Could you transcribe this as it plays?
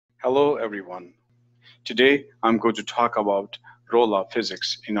Hello everyone. Today I'm going to talk about role of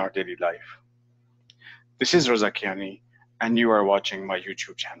physics in our daily life. This is Raza Kayani and you are watching my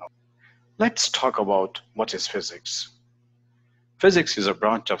YouTube channel. Let's talk about what is physics. Physics is a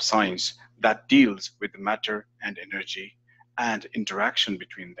branch of science that deals with matter and energy and interaction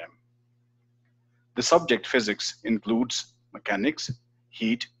between them. The subject physics includes mechanics,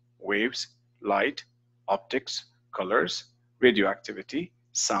 heat, waves, light, optics, colors, radioactivity,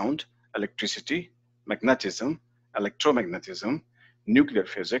 sound, electricity, magnetism, electromagnetism, nuclear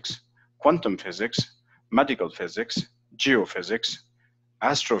physics, quantum physics, medical physics, geophysics,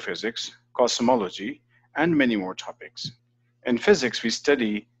 astrophysics, cosmology, and many more topics. In physics, we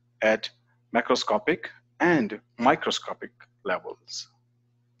study at macroscopic and microscopic levels.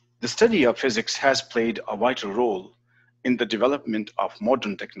 The study of physics has played a vital role in the development of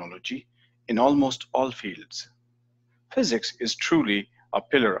modern technology in almost all fields. Physics is truly a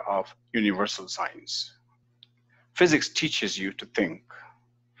pillar of universal science. Physics teaches you to think.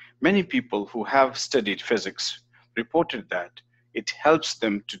 Many people who have studied physics reported that it helps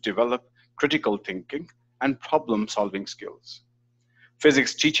them to develop critical thinking and problem-solving skills.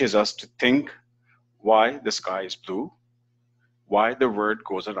 Physics teaches us to think why the sky is blue, why the world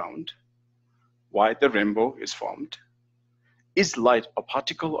goes around, why the rainbow is formed. Is light a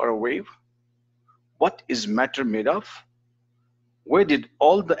particle or a wave? What is matter made of? Where did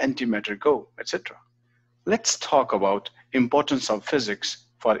all the antimatter go, etc.? Let's talk about importance of physics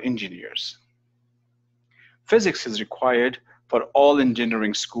for engineers. Physics is required for all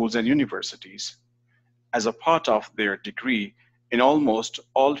engineering schools and universities as a part of their degree in almost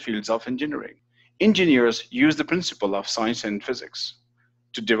all fields of engineering. Engineers use the principle of science and physics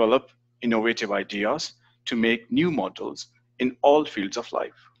to develop innovative ideas to make new models in all fields of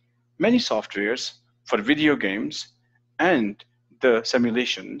life. Many softwares for video games and the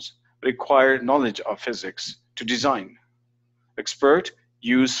simulations require knowledge of physics to design. Experts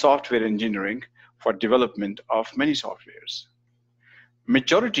use software engineering for development of many softwares.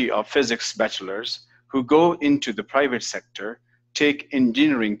 Majority of physics bachelors who go into the private sector take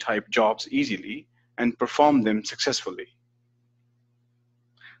engineering type jobs easily and perform them successfully.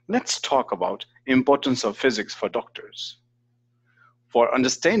 Let's talk about importance of physics for doctors. For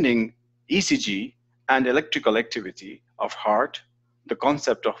understanding ECG and electrical activity of heart, the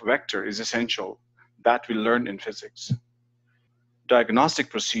concept of vector is essential that we learn in physics. Diagnostic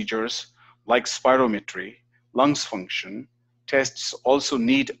procedures like spirometry, lungs function, tests also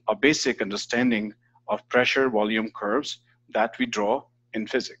need a basic understanding of pressure volume curves that we draw in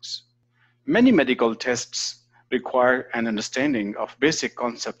physics. Many medical tests require an understanding of basic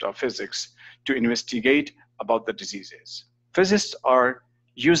concept of physics to investigate about the diseases. Physicists are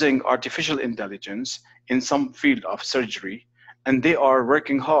using artificial intelligence in some field of surgery, and they are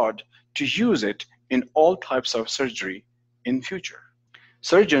working hard to use it in all types of surgery in future.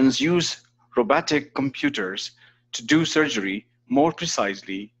 Surgeons use robotic computers to do surgery more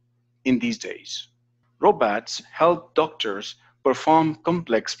precisely in these days. Robots help doctors perform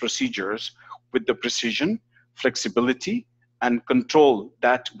complex procedures with the precision, flexibility, and control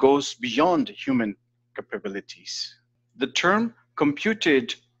that goes beyond human capabilities. The term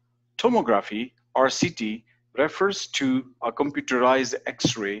computed tomography or CT refers to a computerized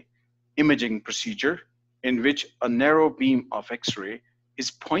X-ray imaging procedure in which a narrow beam of X-ray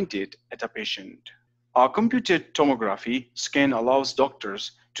is pointed at a patient. A computed tomography scan allows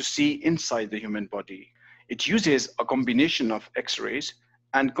doctors to see inside the human body. It uses a combination of X-rays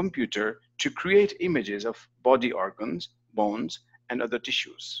and computer to create images of body organs, bones, and other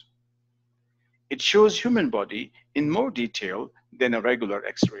tissues. It shows human body in more detail than a regular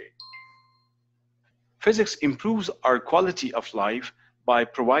X-ray. Physics improves our quality of life by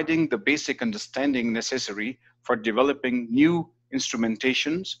providing the basic understanding necessary for developing new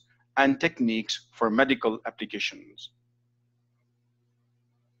instrumentations and techniques for medical applications.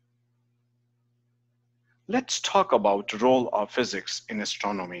 Let's talk about the role of physics in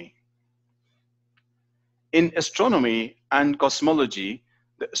astronomy. In astronomy and cosmology,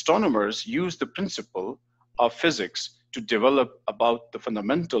 the astronomers use the principle of physics to develop about the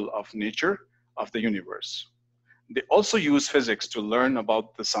fundamental of nature of the universe. They also use physics to learn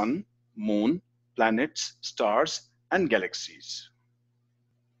about the sun, moon, planets, stars, and galaxies.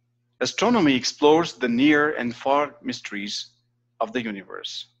 Astronomy explores the near and far mysteries of the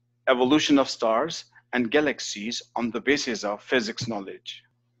universe, evolution of stars and galaxies on the basis of physics knowledge.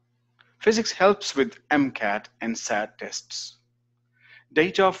 Physics helps with MCAT and SAT tests.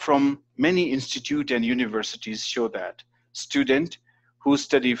 Data from many institutes and universities show that students who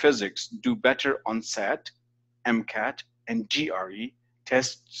study physics do better on SAT, MCAT, and GRE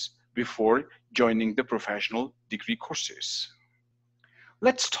tests before joining the professional degree courses.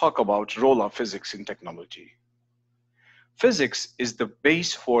 Let's talk about role of physics in technology. Physics is the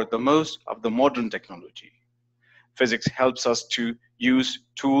base for the most of the modern technology. Physics helps us to use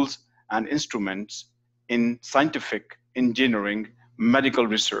tools and instruments in scientific, engineering, medical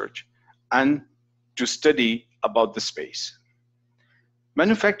research, and to study about the space.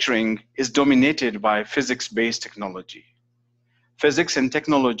 Manufacturing is dominated by physics-based technology. Physics and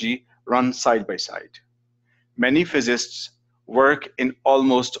technology run side by side. Many physicists work in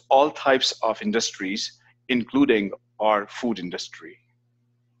almost all types of industries, including our food industry.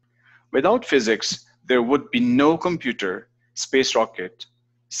 Without physics, there would be no computer, space rocket,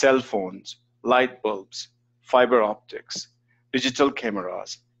 cell phones, light bulbs, fiber optics, digital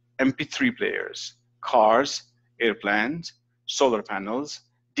cameras, MP3 players, cars, airplanes, solar panels,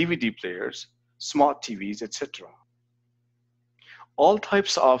 DVD players, smart TVs, etc. All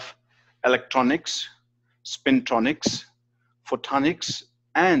types of electronics, spintronics, photonics,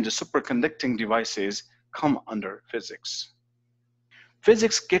 and superconducting devices come under physics.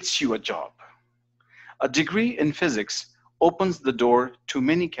 Physics gets you a job. A degree in physics opens the door to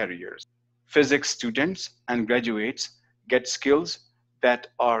many careers. Physics students and graduates get skills that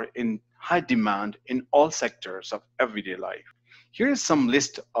are in high demand in all sectors of everyday life. Here is some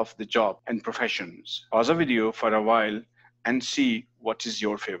list of the job and professions. Pause the video for a while and see what is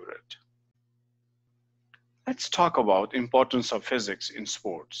your favorite. Let's talk about importance of physics in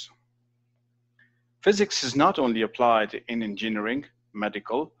sports. Physics is not only applied in engineering,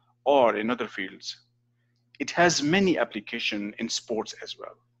 medical, or in other fields. It has many applications in sports as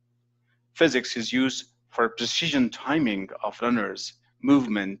well. Physics is used for precision timing of runners'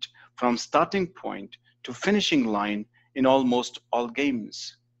 movement from starting point to finishing line in almost all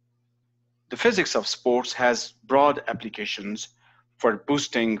games. The physics of sports has broad applications for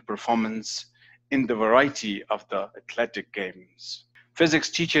boosting performance in the variety of the athletic games. Physics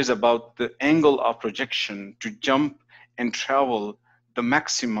teaches about the angle of projection to jump and travel the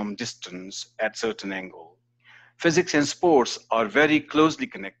maximum distance at certain angle. Physics and sports are very closely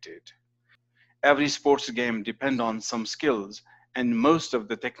connected. Every sports game depends on some skills, and most of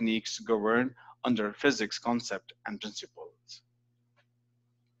the techniques govern under physics concept and principles.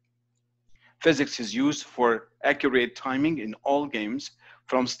 Physics is used for accurate timing in all games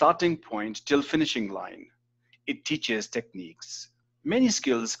from starting point till finishing line. It teaches techniques. Many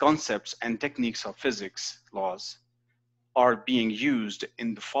skills, concepts, and techniques of physics laws are being used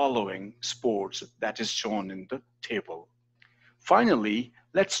in the following sports that is shown in the table. Finally,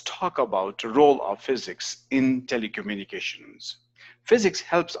 let's talk about the role of physics in telecommunications. Physics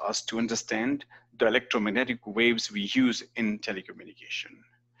helps us to understand the electromagnetic waves we use in telecommunication.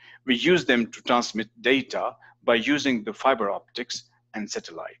 We use them to transmit data by using the fiber optics and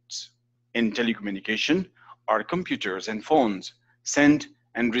satellites. In telecommunication, our computers and phones send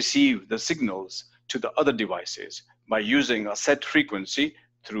and receive the signals to the other devices by using a set frequency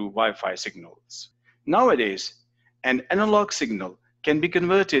through Wi-Fi signals. Nowadays, an analog signal can be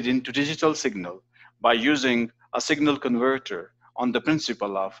converted into digital signal by using a signal converter on the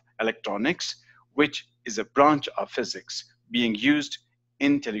principle of electronics, which is a branch of physics being used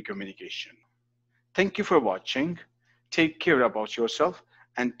in telecommunication. Thank you for watching. Take care about yourself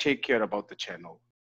and take care about the channel.